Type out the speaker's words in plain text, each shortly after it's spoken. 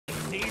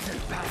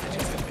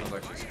That's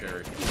actually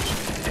scary.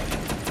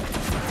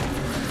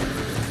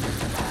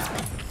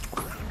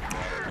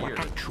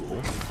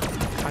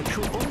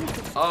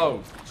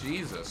 Oh,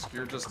 Jesus.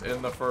 You're just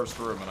in the first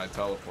room and I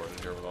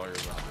teleported here with all your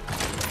zombies.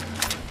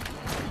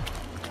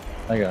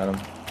 I got him.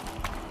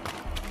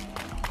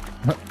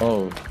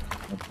 Oh.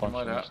 You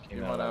might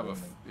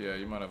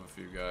have a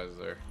few guys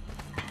there.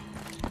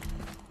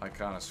 I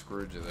kind of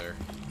screwed you there.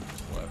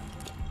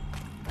 Left.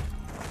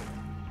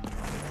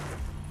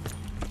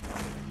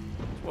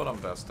 That's what I'm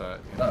best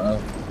at. You know?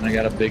 Uh-oh. I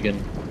got a big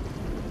one.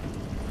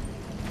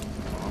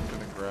 Oh, I'm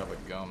gonna grab a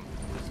gum.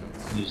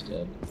 He's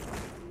dead.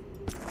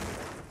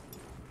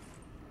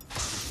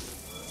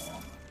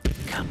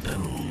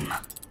 Kaboom.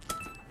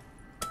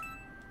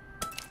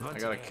 I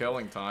got a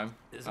killing time.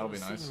 That'll be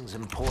nice. Things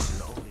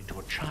important only to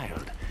a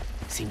child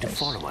seem to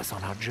follow us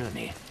on our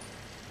journey.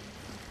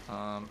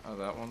 Oh,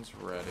 that one's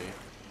ready.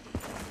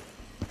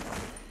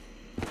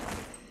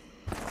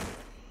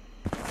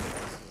 This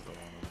is the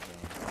one I'm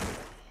doing.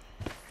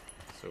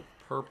 So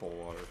purple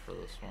water for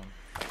this one.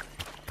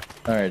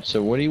 Alright,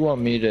 so what do you want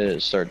me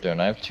to start doing?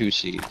 I have 2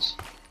 seeds.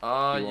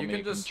 You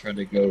can just try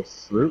to go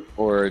fruit,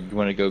 or do you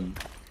want to go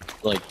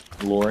like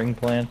luring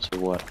plants, or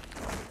what?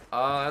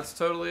 That's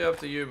totally up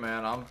to you,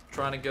 man. I'm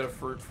trying to get a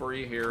fruit for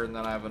you here, and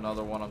then I have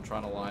another one I'm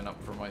trying to line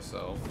up for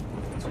myself.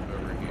 It's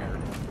over here.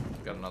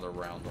 Got another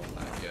round on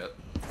that yet.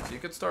 So you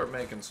could start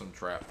making some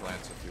trap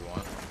plants if you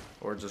want.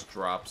 Or just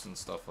drops and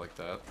stuff like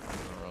that.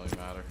 Doesn't really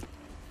matter.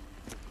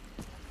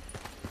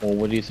 Well,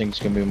 what do you think is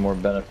going to be more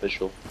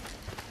beneficial?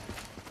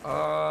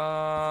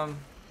 I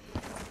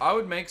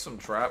would make some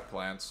trap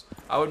plants.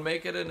 I would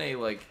make it in a,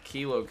 like,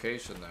 key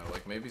location, though.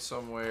 Like, maybe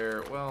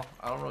somewhere... Well,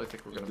 I don't really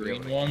think we're going to be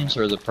able to... Green ones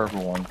or the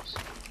purple ones?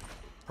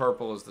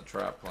 Purple is the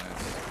trap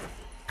plants.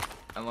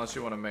 Unless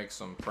you want to make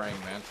some praying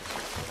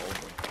mantises to hold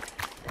them.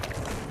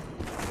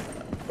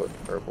 Go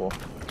purple.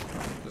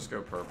 Just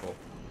go purple.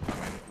 I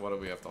mean, what do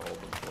we have to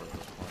hold them for at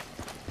this point?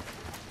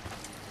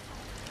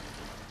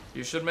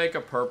 You should make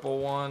a purple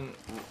one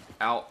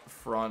out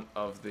front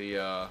of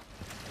the,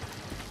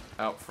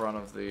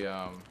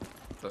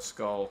 the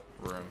skull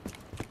room.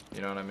 You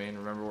know what I mean?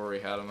 Remember where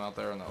we had them out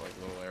there in that, like,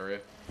 little area?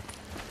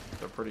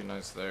 They're pretty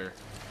nice there. You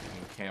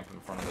can camp in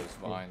front of those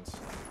vines.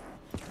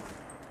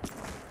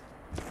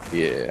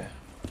 Yeah.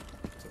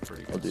 It's a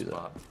pretty good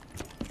spot.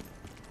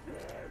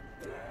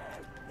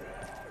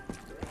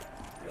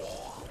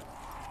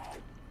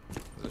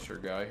 Is this your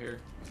guy here?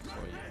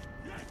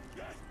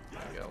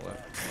 I got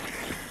left.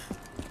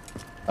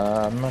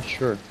 I'm not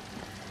sure.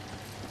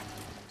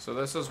 So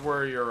this is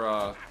where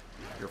your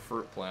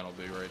fruit plant will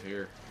be, right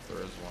here, if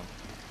there is one.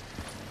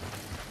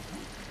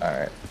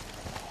 Alright.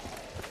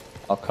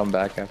 I'll come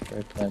back after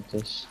I plant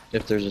this.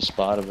 If there's a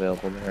spot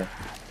available there.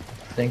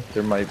 I think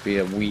there might be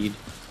a weed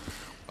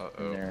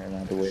in there, and I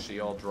have to wait. Is she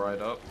all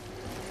dried up?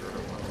 Sure it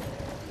will.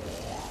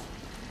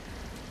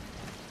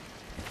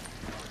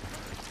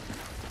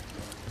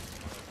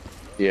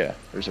 Yeah,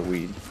 there's a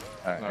weed.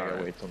 Alright, I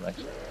gotta wait till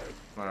next.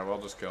 Alright, well,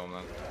 I'll just kill him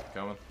then.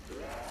 Coming?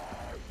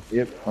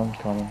 Yep, I'm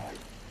coming.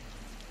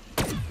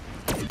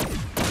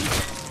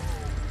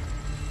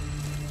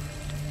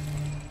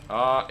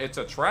 It's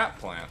a trap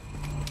plant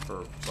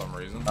for some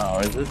reason. Oh,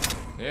 is it?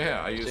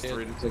 Yeah, I used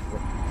three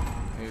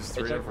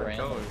different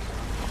colors.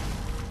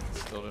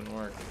 Still didn't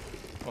work.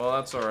 Well,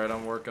 that's alright.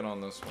 I'm working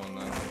on this one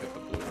then. I'll get the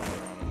blue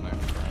one on the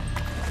next round.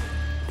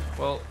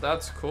 Well,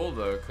 that's cool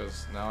though,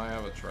 because now I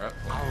have a trap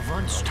plant. Our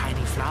once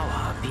tiny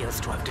flower appears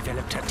to have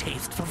developed a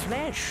taste for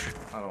flesh.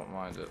 I don't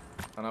mind it.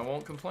 And I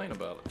won't complain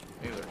about it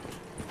either.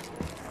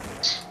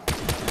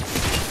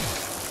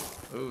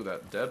 Ooh,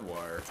 that dead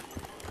wire.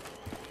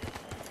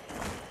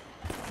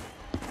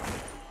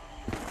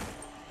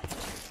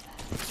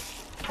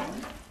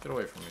 Get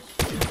away from me.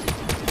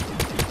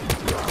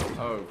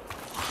 Oh.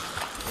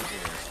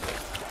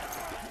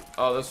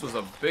 Oh, this was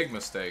a big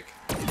mistake.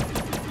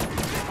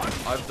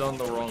 I've done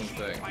the wrong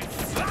thing.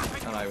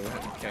 And I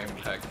went and came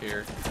back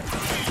here.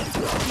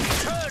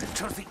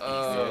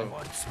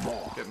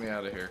 Get me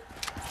out of here.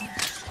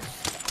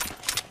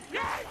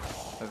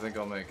 I think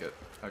I'll make it.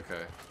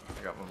 Okay.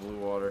 I got my blue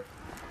water.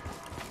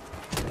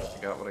 I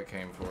got what I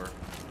came for.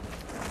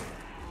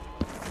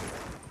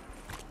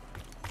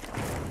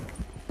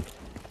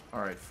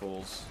 Alright,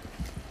 fools.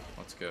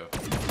 Let's go.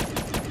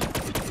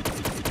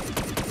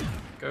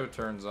 Go,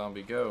 turn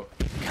zombie, go.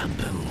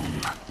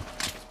 Kaboom.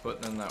 It's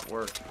putting in that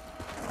work.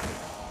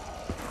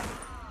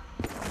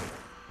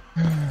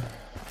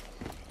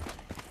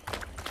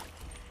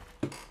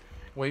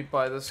 Wait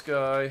by this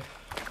guy.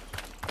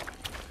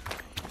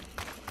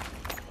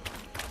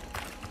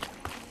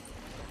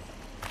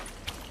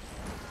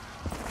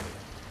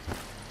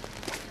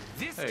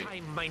 This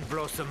time, Mind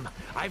Blossom,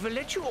 I will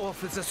let you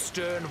off as a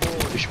stern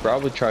warning. We should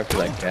probably try for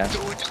that gas.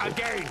 Do it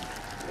again.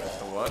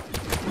 The what?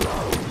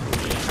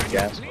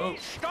 Gas.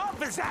 Please stop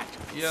with that.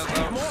 Yeah,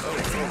 More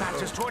pressing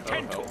matters to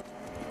attend to.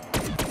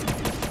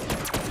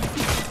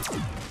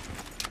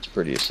 It's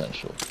pretty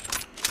essential.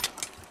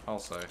 I'll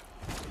say.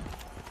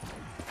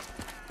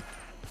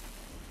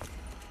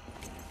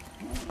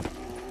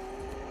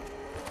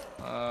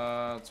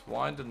 It's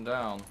winding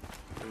down.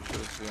 Pretty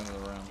sure it's the end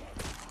of the round.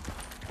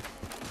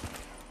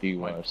 Do you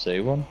want to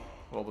save one?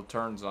 Well, the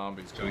turn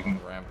zombies going on the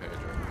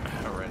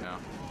rampager right now.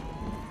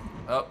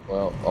 Oh.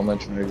 Well, I'm gonna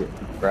try to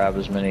grab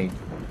as many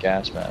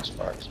gas mask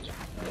parts as I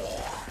can.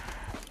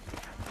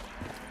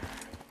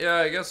 Yeah,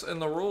 I guess in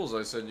the rules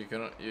I said you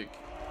can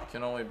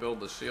only build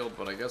the shield,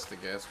 but I guess the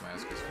gas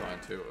mask is fine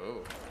too.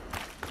 Oh.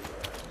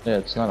 Yeah,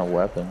 it's not a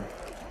weapon.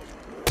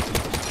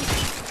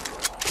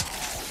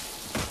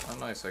 Oh,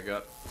 nice. I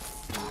got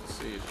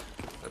siege.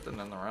 That didn't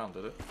end the round,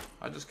 did it?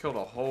 I just killed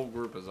a whole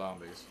group of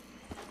zombies.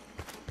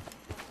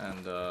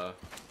 And,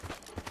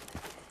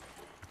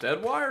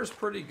 Dead Wire's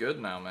pretty good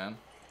now, man.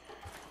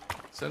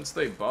 Since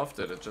they buffed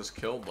it, it just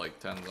killed like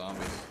 10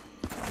 zombies.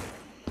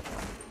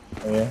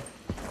 Oh, yeah?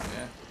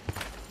 Yeah.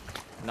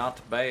 Not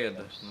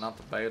bad. Not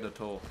bad at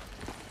all.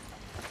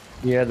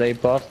 Yeah, they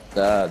buffed,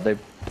 they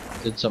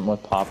did something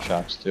with pop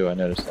shots too, I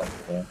noticed that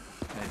today.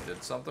 They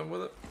did something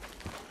with it?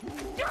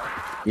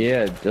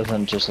 Yeah, it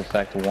doesn't just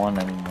affect one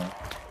anymore.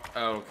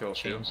 Oh, kill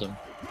two. Change them.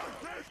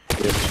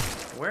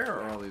 Where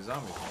are all these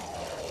zombies?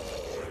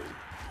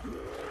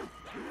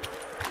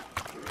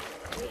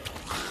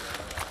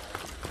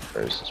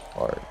 Where's this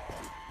part?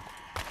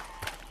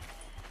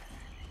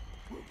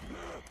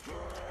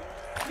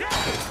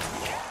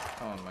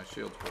 Oh, and my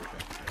shield's broken.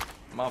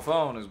 My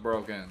phone is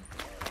broken.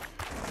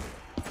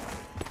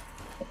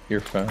 Your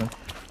phone?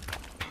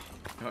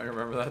 Don't you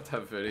remember that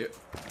video?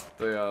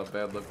 The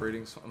bad lip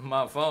readings?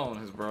 My phone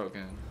is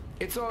broken.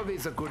 It's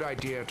always a good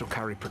idea to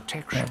carry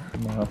protection.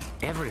 No,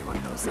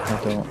 Everyone knows that.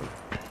 I don't.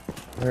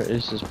 Where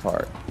is this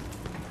part?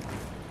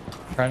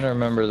 I'm trying to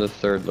remember the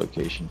third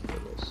location for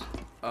this.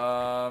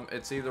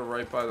 It's either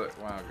right by the...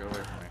 Wow, get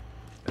away from me.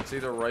 It's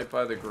either right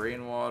by the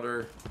green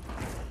water,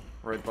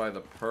 right by the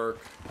perk,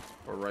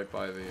 or right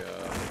by the,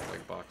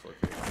 like, box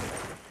location.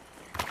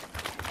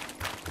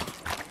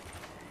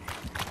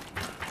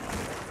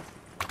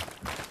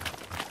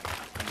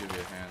 I'll give you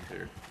a hand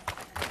here.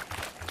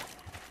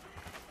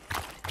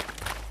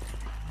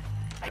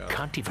 I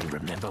can't even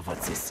remember what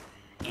this is.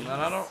 And then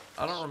I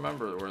don't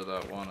remember where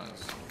that one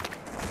is.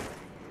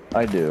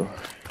 I do.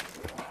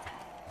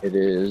 It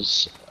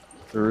is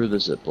through the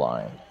zip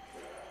line.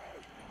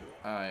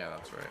 Ah, yeah,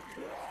 that's right.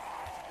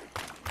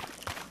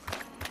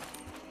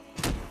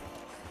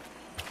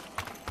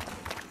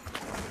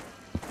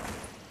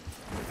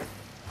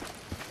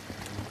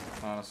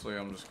 Honestly,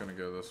 I'm just gonna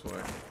go this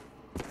way.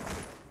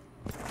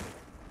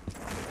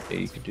 Yeah,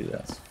 you could do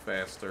that. It's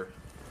faster.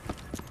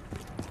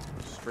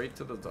 Straight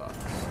to the docks.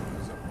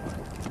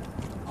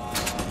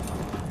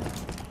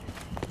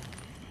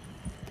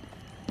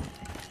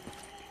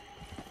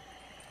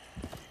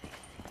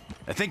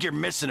 I think you're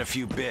missing a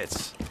few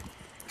bits.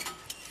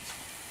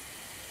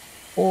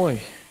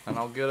 Boy. And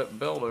I'll get it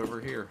built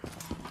over here.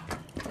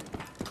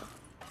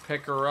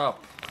 Pick her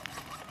up.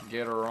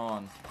 Get her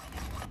on.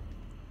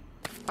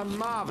 A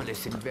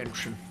marvelous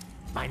invention.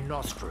 My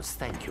nostrils,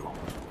 thank you.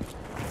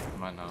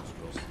 My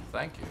nostrils.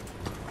 Thank you.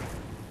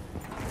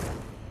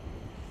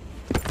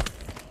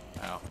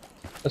 Ow.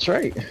 That's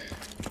right.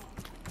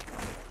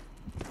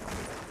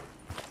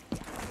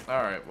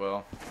 Alright,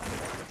 well.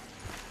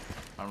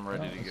 I'm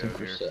ready to go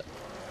here. Set.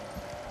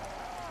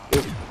 So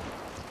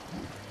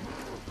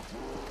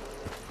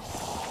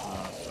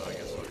I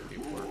guess I'll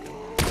keep working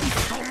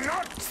on Do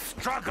not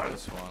struggle.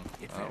 this one.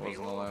 It That will be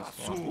wasn't the over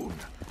last one. soon.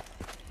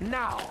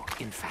 Now,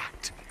 in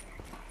fact.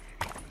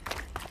 Do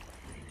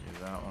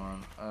that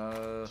one.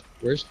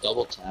 Where's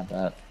double tap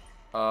at?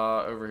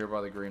 Over here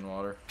by the green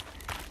water.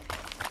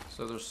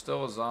 So there's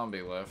still a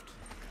zombie left.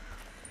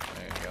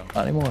 There you go.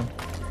 Not anymore.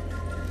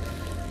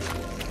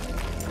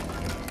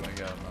 I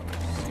got another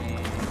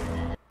seed.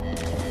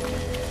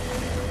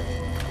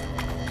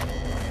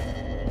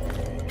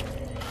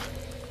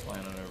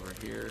 Plant it over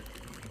here.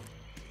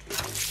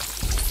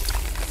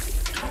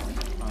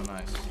 Oh,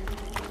 nice.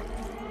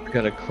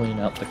 Gotta clean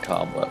out the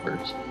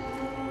cobwebbers.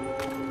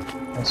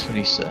 That's what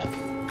he said.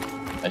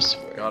 I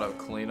swear. Gotta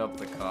clean up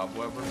the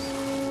cobwebbers.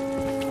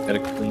 Gotta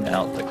clean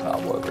out the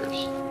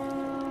cobwebbers.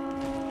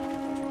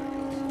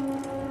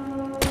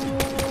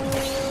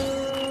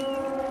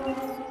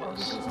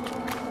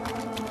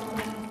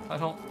 I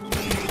don't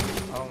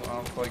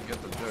quite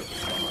get the joke.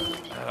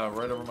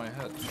 Right over my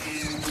head.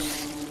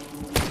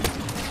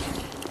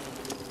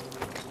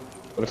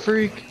 What a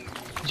freak!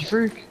 He's a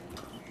freak!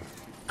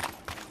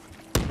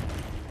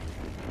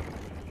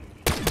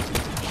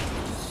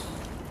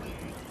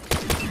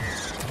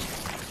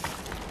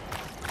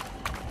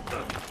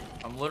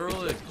 I'm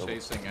literally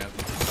chasing it.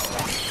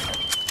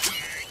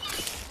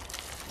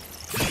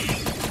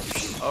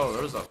 Oh,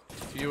 there's a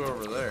few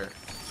over there.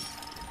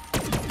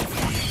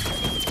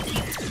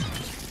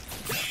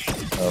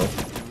 Oh.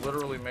 You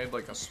literally made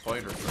like a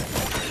spider thing.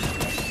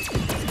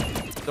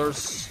 There's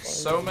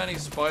so many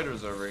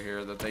spiders over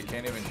here that they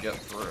can't even get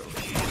through.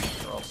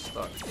 They're all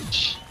stuck.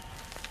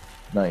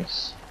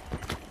 Nice.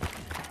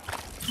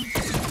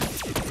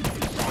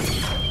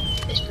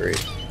 That's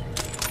great.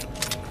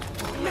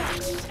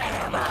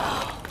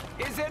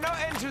 Is there no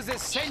end to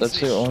this senseless That's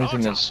the only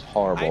thing slaughter? that's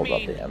horrible I about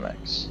mean, the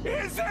MX.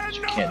 Is there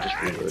You no can't just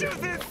end reload to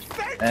it. this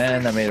senseless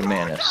And I made a slaughter?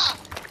 manus.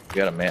 You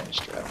got a manus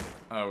trap.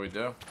 Oh, we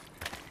do?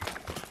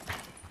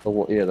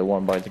 Yeah, the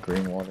one by the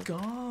green water.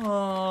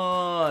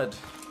 God!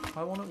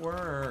 Why won't it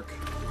work?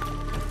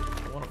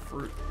 I want a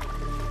fruit.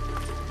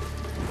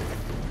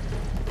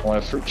 I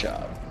want a fruit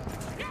chop.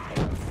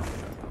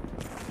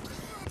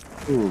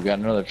 Ooh, got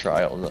another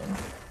trial zone.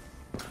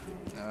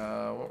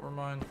 What were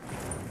mine?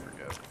 I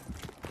forget.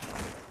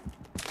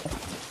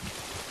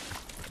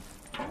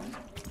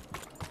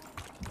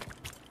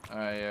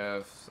 I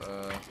have,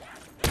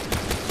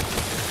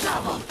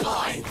 Double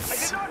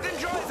points! I did not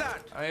enjoy that!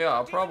 oh yeah,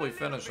 I'll probably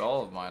finish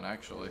all of mine,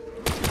 actually.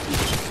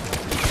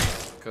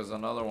 Because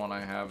another one I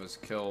have is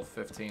kill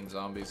 15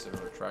 zombies that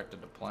are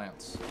attracted to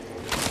plants. And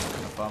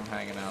if I'm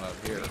hanging out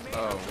here...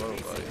 Oh, whoa,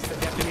 buddy. It's the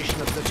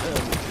definition of the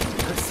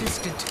term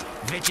persistent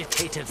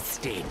vegetative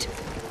state.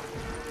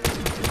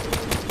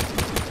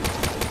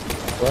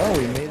 Well,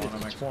 we made it Wanna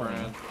to make 20.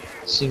 friend?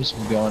 Seems to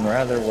be going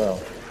rather well.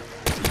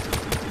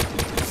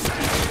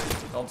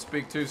 Don't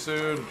speak too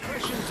soon.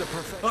 Questions of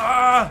perfection.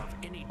 Ah!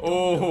 Any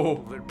Oh!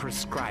 doctor will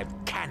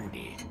prescribe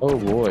candy. Oh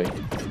boy.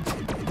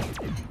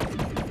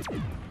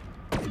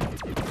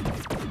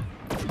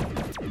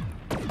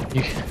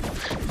 You,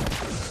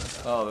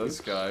 Oh, this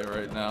guy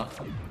right now.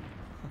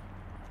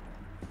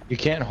 you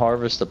can't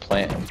harvest the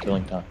plant in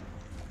killing time.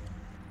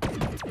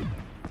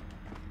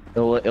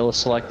 It'll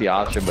select the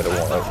option, but it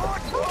won't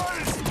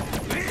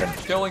open.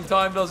 Killing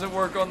time doesn't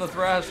work on the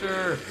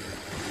Thrasher.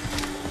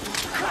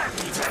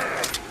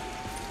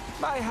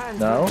 My hands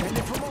No? were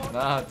intended for more.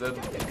 Nah, it didn't.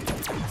 It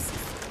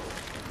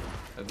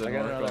I didn't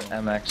got work another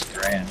on. MX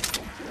Grand.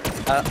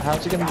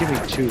 How's it gonna give me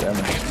 2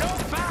 MX? No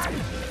fan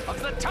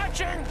of the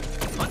touching,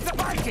 but the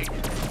biting.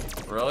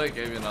 Really? It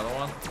gave you another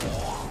one?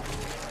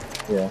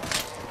 Yeah.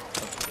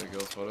 That's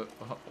ridiculous.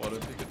 What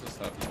if you could just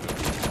have to?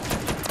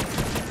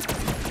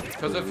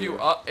 Because if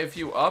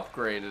you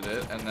upgraded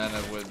it and then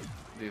it would,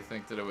 do you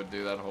think that it would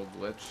do that whole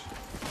glitch?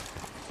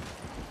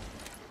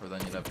 Or then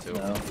you'd have 2.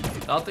 No.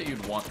 Not that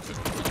you'd want to.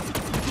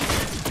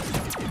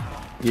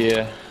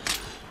 Yeah.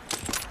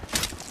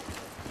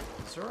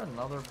 Is there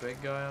another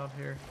big guy out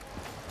here?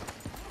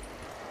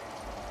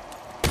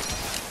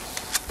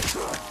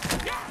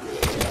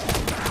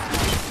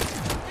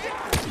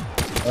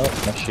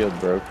 Oh, my shield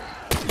broke.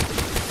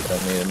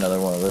 I need another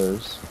one of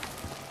those.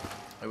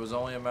 It was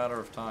only a matter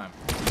of time.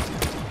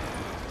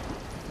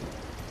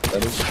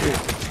 That is true.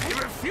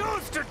 I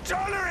refuse to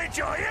tolerate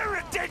your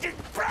irritating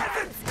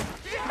presence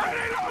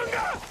any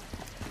longer.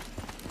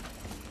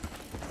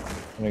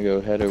 I'm gonna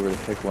go head over to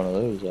pick one of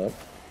those up.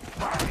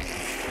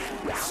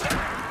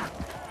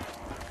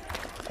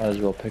 Might as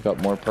well pick up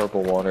more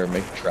purple water and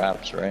make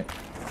traps, right?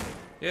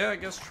 Yeah, I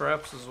guess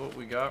traps is what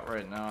we got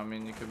right now. I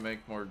mean, you could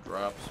make more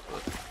drops,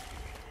 but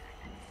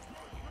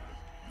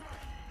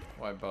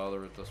why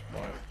bother at this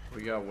point?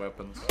 We got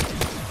weapons.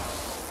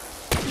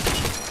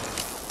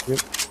 Yep.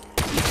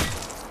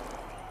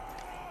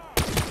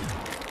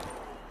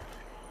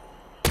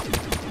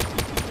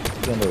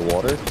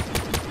 Underwater?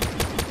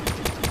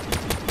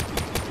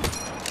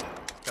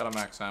 Got a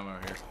max ammo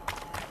here.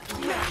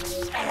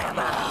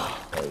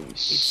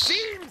 Nice.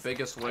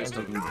 Biggest waste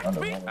of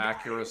Underwater.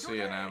 accuracy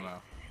and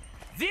ammo.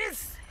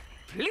 This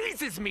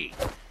pleases me.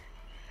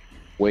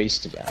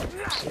 Waste of ammo.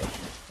 Yeah,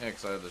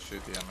 because I had to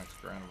shoot the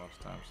MX Grand a bunch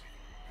of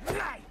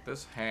times.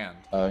 This hand.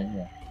 Oh,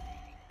 yeah.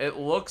 It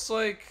looks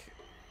like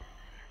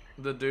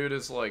the dude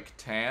is like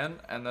tan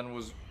and then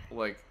was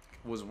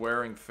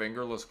wearing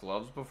fingerless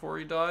gloves before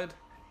he died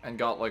and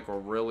got like a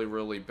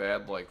really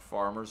bad like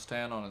farmer's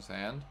tan on his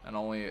hand and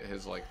only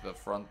his like the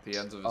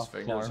ends of his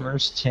fingers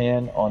Farmer's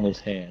tan on his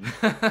hand.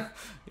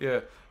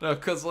 Yeah, no,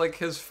 because like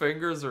his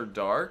fingers are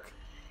dark,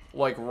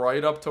 like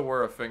right up to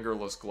where a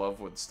fingerless glove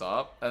would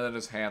stop, and then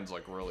his hand's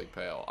like really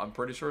pale. I'm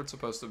pretty sure it's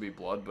supposed to be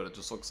blood, but it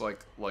just looks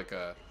like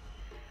a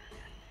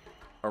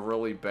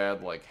really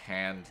bad like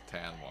hand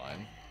tan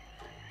line.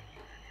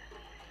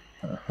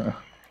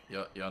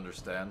 You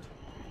understand?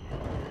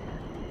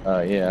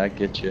 Yeah, I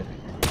get you.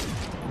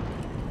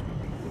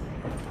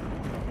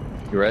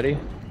 You ready?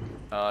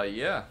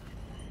 Yeah.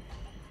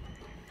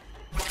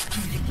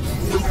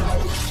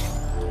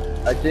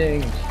 I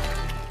dinged.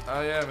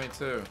 Oh yeah, me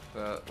too.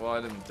 Well,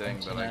 I didn't ding,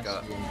 but I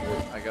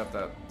got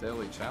that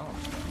daily challenge.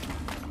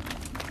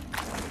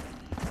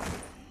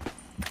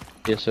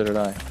 Yeah, so did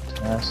I.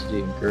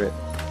 Tenacity and grit.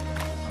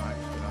 Alright,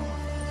 you know what?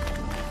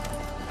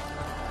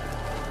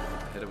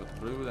 I hit it with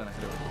blue, then I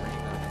hit it with green,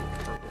 then I hit it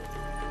with purple.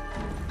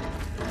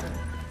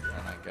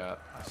 And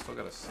I still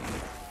got a seed.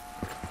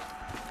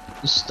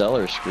 This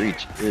Stellar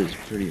Screech is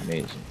pretty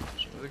amazing.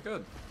 Is it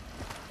good?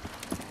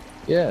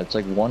 Yeah, it's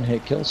like one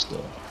hit kill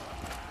still.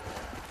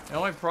 The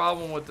only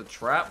problem with the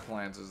trap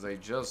plants is they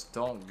just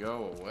don't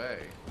go away.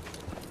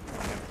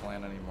 I can't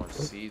plant any more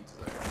seeds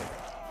there.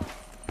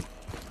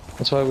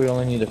 That's why we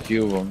only need a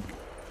few of them.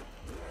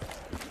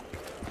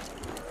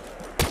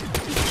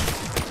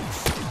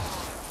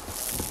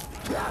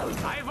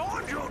 I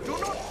warned you, do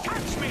not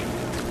touch me.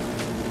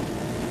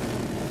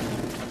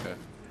 Okay.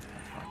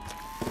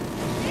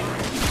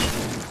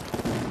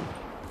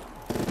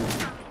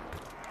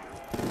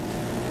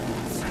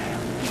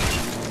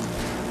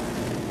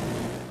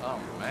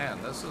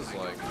 this is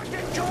like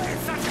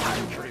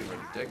pretty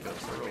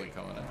ridiculous. They're really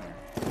coming in here.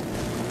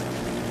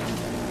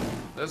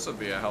 This would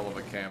be a hell of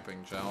a camping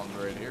challenge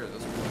right here,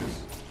 this place.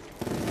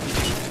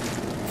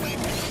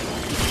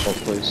 What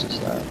place is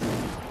that?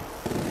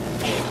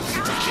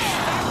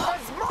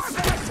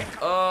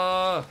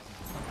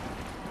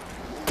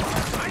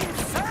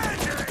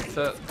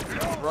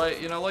 Right,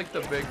 you know, like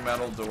the big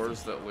metal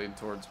doors that lead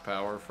towards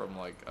power from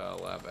like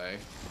Lab A.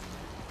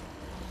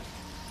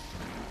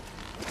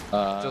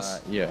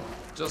 Yeah.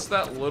 Just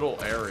that little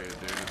area,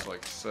 dude, is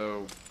like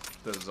so.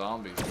 The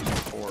zombies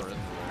just pour in there.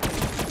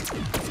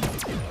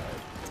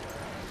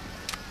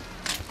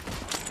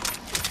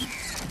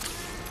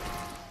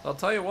 I'll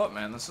tell you what,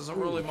 man, this isn't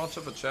really much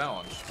of a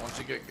challenge. Once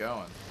you get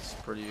going, it's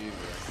pretty easy.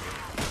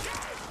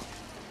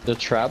 The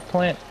trap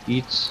plant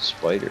eats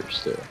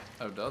spiders, though.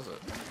 Oh, does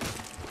it?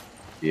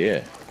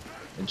 Yeah.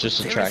 It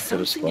just attracted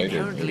a spider. There's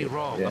something inherently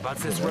wrong about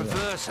this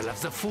reversal of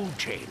the food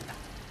chain.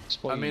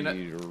 I mean,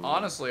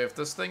 honestly, if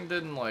this thing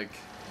didn't, like,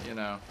 you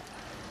know...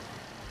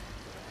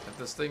 If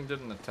this thing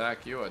didn't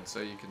attack you, I'd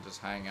say you can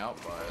just hang out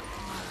by it.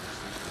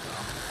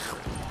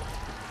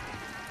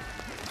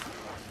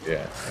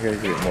 Yeah, I gotta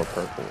get more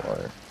purple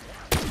water.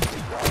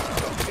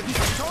 If you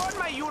torn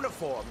my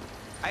uniform,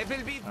 I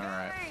will be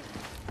very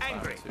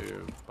angry. Time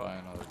to buy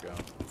another gun.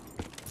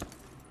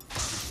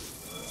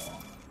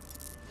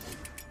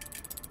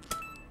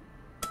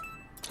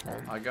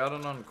 I got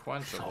an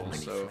unquenchable,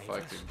 so if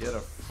I could get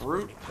a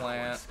fruit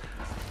plant,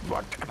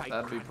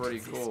 that'd be pretty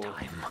cool.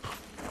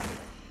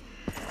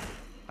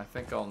 I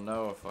think I'll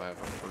know if I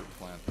have a fruit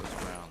plant this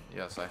round.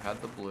 Yes, I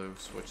had the blue,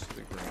 switched to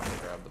the green,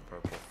 grab the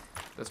purple.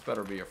 This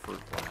better be a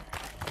fruit plant.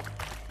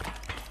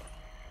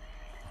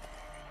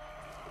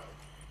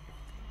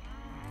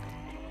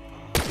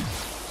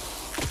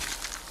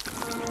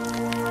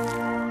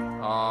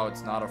 Oh,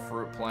 it's not a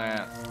fruit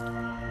plant.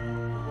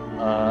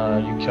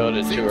 You killed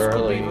it too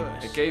early.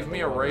 It gave me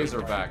a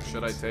razorback.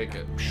 Should I take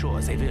it? Sure,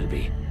 they will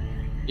be.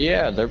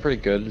 Yeah, they're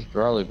pretty good.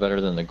 Probably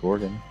better than the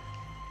Gordon.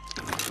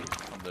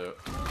 I'll do it.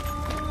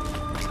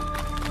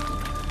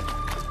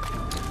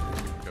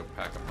 Go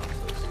pack a bunch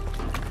of this.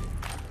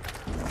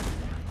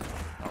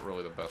 Not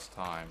really the best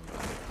time, but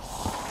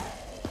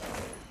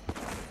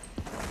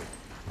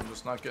I'm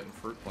just not getting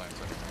fruit plants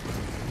anymore.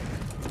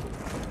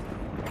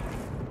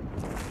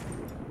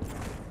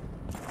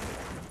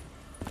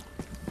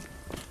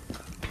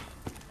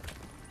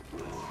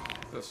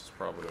 This is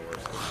probably the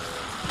worst thing.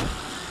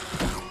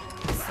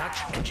 Such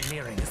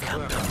engineering is the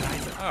work of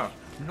neither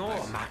nor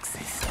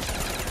Maxis.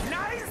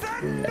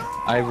 Neither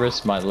I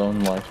risked my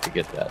lone life to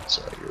get that,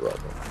 so you're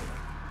welcome.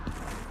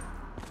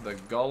 The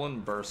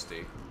Gullen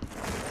Bursty.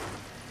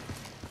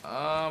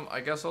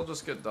 I guess I'll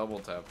just get double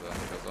tap then,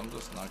 because I'm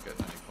just not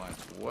getting any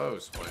plants. Whoa,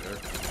 spider.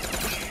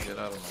 Get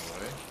out of my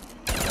way.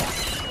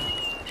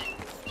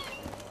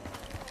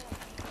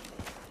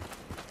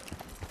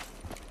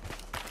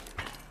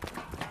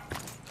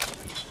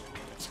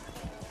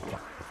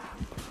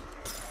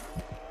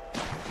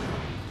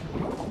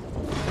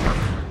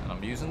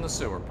 Using the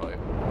sewer pipe.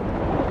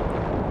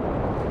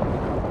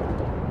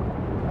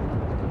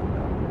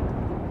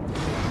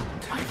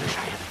 I wish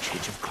I had a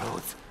change of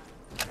clothes.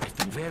 I've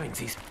been wearing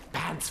these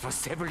pants for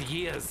several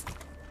years.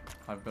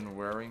 I've been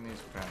wearing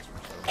these pants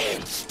for several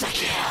years.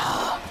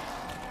 Insta-kill!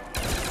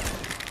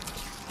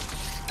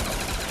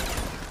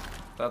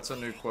 That's a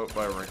new quote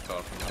by Rick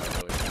Toffman, I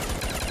believe.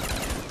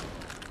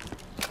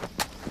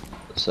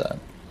 What's that?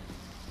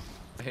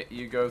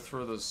 You go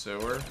through the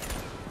sewer,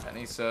 and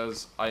he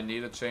says, I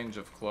need a change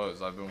of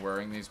clothes. I've been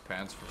wearing these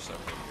pants for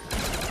several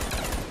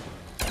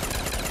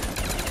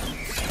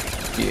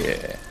years.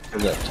 Yeah, for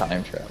that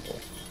time travel.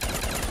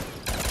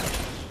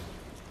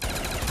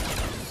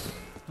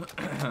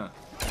 Yeah,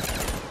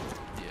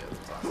 the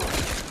time.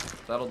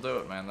 That'll do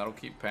it, man. That'll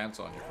keep pants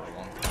on you for a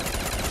long time.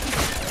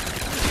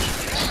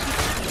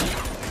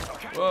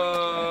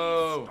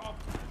 Whoa!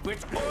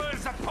 With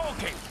oils are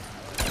poking!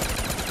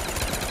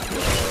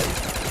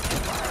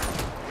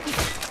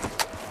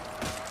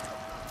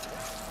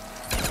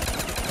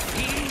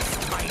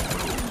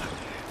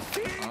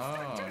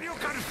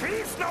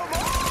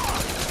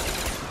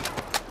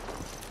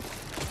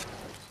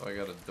 So I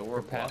got a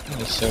door blocked. Packing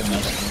is so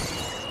messy.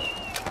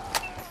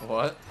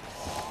 What?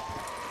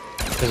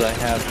 Because I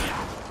have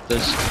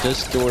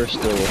this door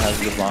still has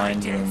the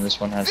vines, and then this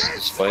one has the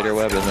spider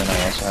web, and then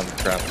I also have a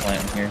trap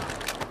plant in here.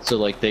 So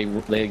like they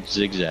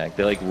zigzag.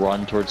 They like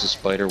run towards the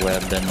spider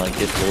web, then like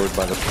get lured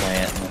by the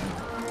plant. And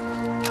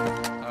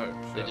Oh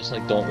shit. they just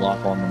like don't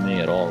lock on to me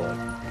at all. Like.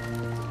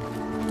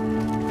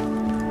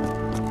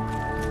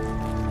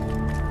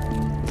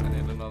 I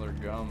need another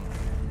gum.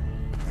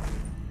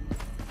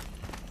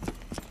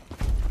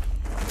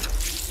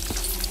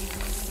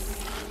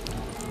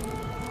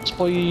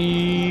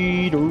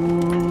 Spider.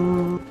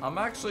 I'm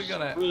actually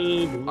gonna...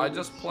 I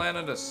just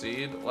planted a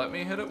seed. Let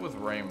me hit it with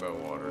rainbow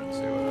water and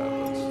see what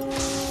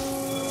happens.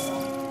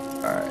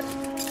 Alright.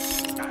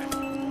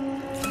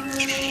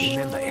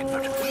 Remember,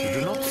 Edward, you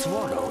do not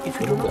swallow if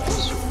you do not.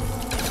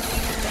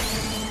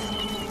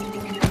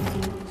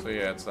 So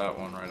yeah, it's that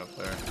one right up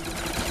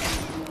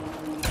there.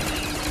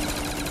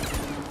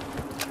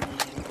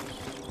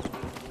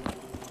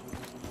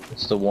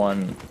 It's the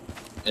one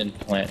in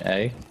plant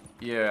A.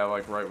 Yeah,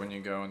 like right when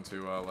you go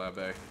into Lab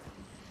A.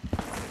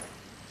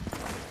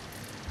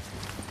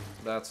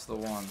 That's the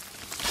one.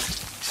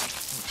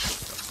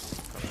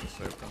 Cut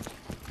this open.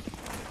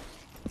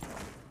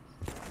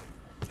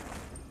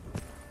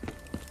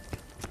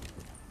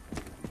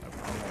 Nope,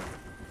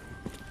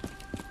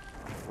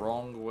 I'm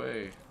wrong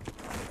way.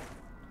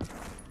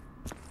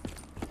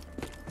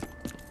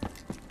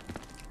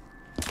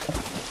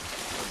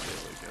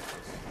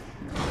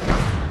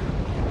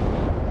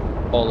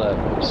 All that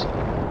was.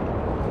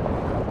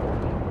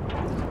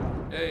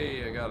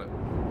 Hey, I got it.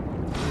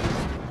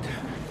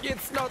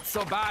 It's not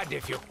so bad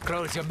if you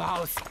close your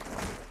mouth.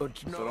 But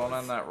So don't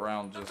end that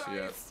round just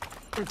yet.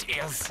 and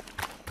ears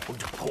and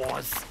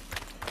paws.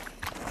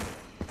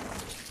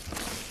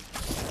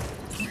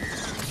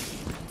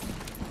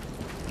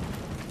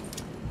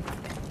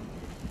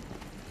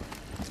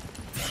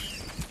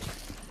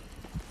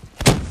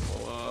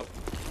 Pull up.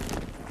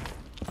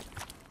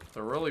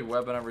 They're really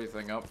webbing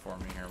everything up for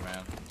me here,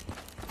 man.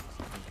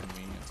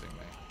 Inconveniencing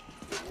me.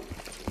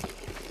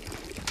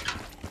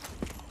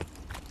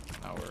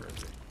 Now where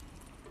is he?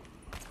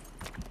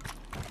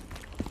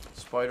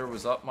 Spider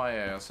was up my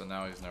ass, and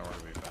now he's nowhere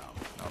to be found.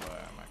 Now that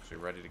I'm actually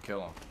ready to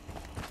kill him.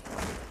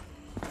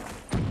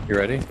 You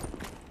ready?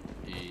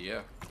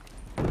 Yeah.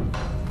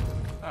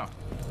 Oh,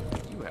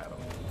 you had him.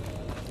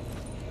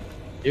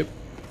 Yep.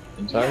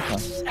 Entire time.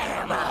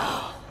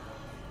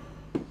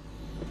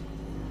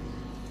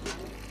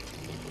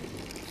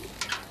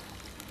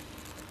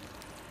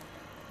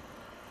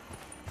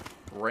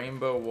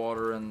 Rainbow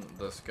watering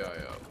this guy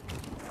up.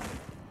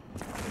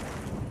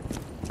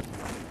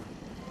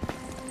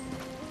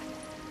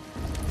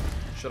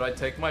 Should I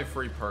take my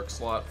free perk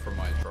slot for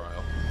my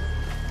trial?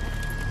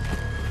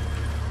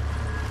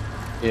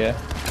 Yeah,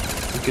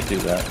 we could do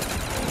that.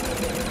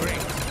 Great.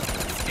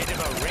 Instead of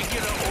a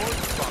regular old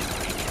swamp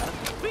creature,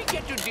 we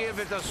get to deal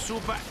with a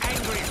super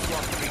angry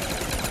swamp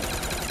creature.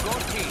 Go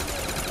team.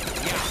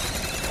 Yeah.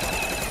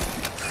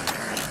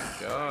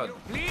 God.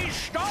 Please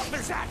stop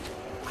with that.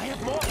 I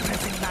have more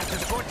pressing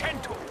matters to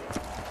attend to.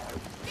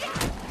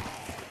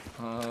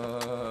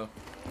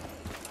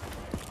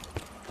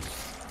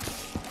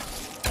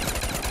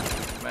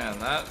 Man,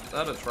 that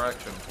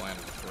attraction plan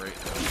is great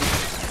though.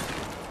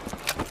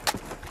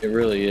 It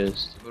really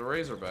is. The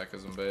Razorback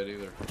isn't bad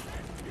either.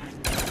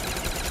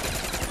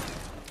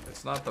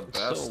 It's not the It's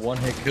best. still a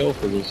one-hit kill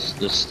for this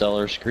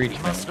stellar Screech, We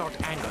man. must not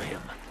anger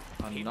him.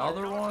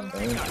 Another one? If we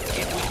anger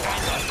him,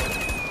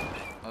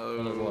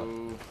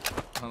 Oh,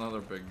 another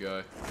big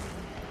guy.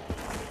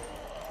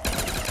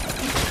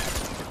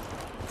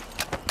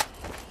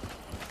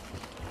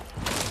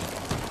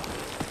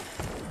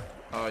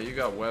 Oh, you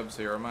got webs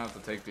here. I'm gonna have to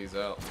take these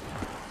out.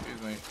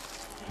 Excuse me.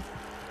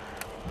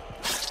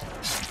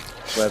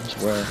 Webs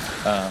where?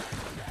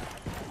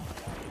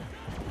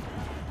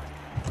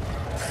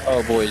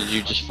 Oh boy, did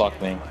you just fuck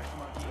me?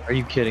 Are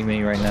you kidding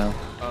me right now?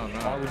 Oh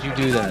Why no. would you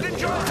do that?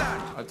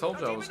 I told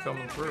you I was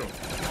coming through.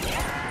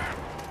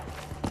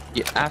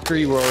 Yeah, after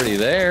you were already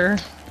there.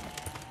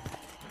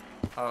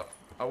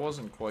 I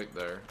wasn't quite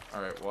there.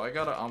 Alright, well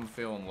I'm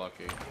feeling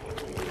lucky.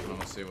 I'm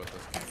gonna see what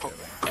this can get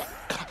me.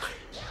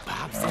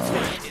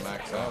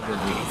 Max out.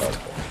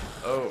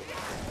 Oh.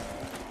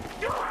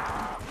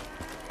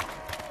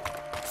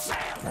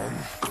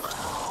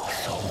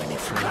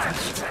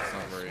 That's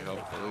not very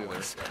helpful either.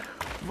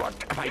 what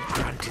have I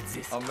granted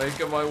this? I'm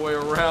making my way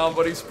around,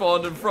 but he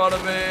spawned in front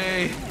of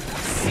me.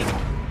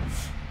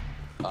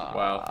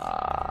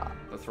 Wow.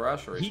 The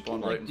Thrasher, he He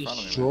can spawned right like in front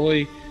of me.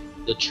 destroy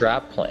the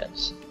trap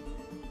plants.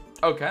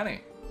 Oh, can he?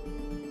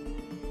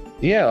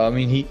 Yeah, I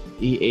mean he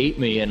ate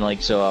me, and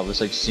like so I was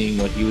like seeing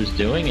what he was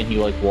doing, and he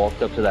like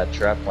walked up to that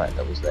trap plant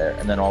that was there,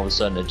 and then all of a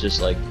sudden it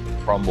just like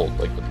crumbled,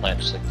 like the plant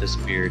just like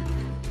disappeared,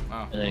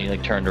 Oh. and then he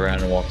like turned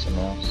around and walked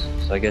somewhere else.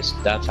 So I guess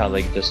that's how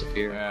they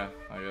disappear. Yeah,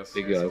 I guess.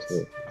 Big guys.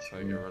 That's how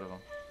you get rid of them.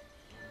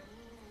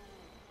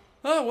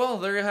 Oh, well,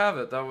 there you have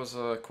it. That was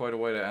quite a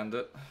way to end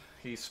it.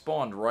 He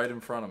spawned right in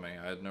front of me.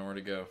 I had nowhere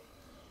to go.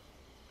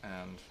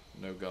 And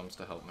no gums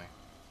to help me.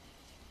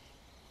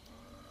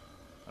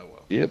 Oh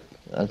well. Yep,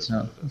 that's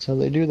how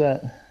they do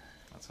that.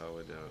 That's how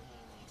they do it.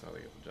 That's how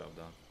they get the job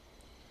done.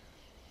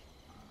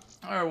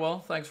 Alright, well,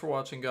 thanks for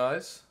watching,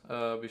 guys.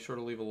 Be sure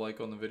to leave a like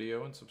on the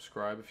video and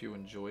subscribe if you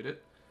enjoyed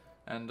it.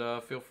 And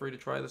feel free to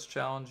try this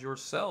challenge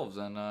yourselves,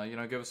 and you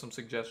know, give us some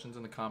suggestions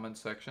in the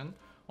comments section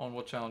on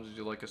what challenges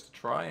you'd like us to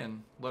try,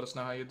 and let us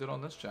know how you did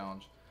on this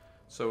challenge.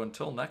 So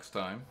until next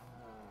time,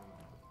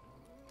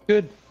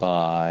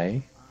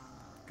 Goodbye.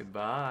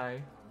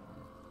 goodbye.